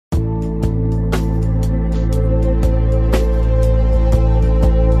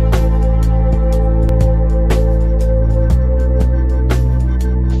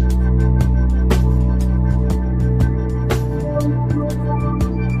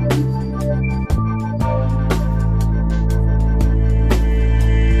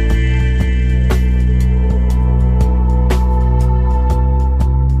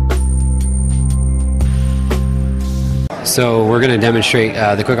So we're going to demonstrate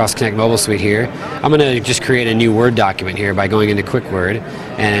the QuickOffice Connect mobile suite here. I'm going to just create a new Word document here by going into Quick Word,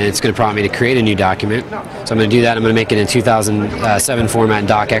 and it's going to prompt me to create a new document. So I'm going to do that. I'm going to make it in 2007 format,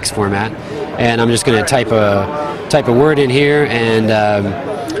 DocX format, and I'm just going to type a word in here, and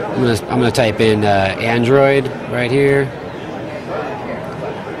I'm going to type in Android right here.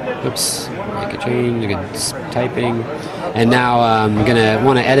 Oops, make a change. Good typing. And now I'm going to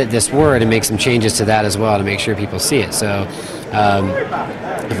want to edit this word and make some changes to that as well to make sure people see it. So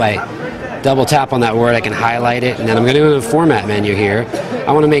if I double tap on that word, I can highlight it, and then I'm going to go to the format menu here.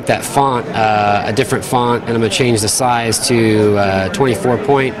 I want to make that font a different font, and I'm going to change the size to 24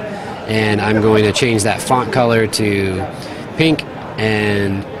 point, and I'm going to change that font color to pink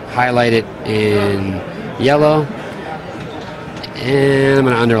and highlight it in yellow, and I'm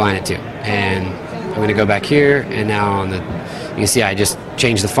going to underline it too. And I'm going to go back here, and now you can see I just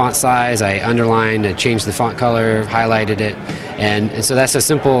changed the font size, I underlined, I changed the font color, highlighted it, and so that's a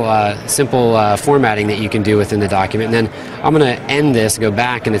simple formatting that you can do within the document. And then I'm going to end this, go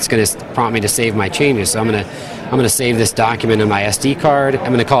back, and it's going to prompt me to save my changes. So I'm going to save this document in my SD card.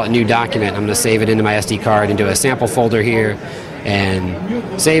 I'm going to call it New Document. I'm going to save it into my SD card into a sample folder here,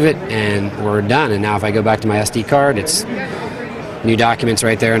 and save it, and we're done. And now if I go back to my SD card, it's New Documents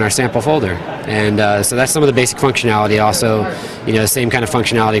right there in our sample folder. And so that's some of the basic functionality. Also, the same kind of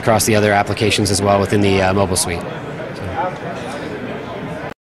functionality across the other applications as well within the mobile suite.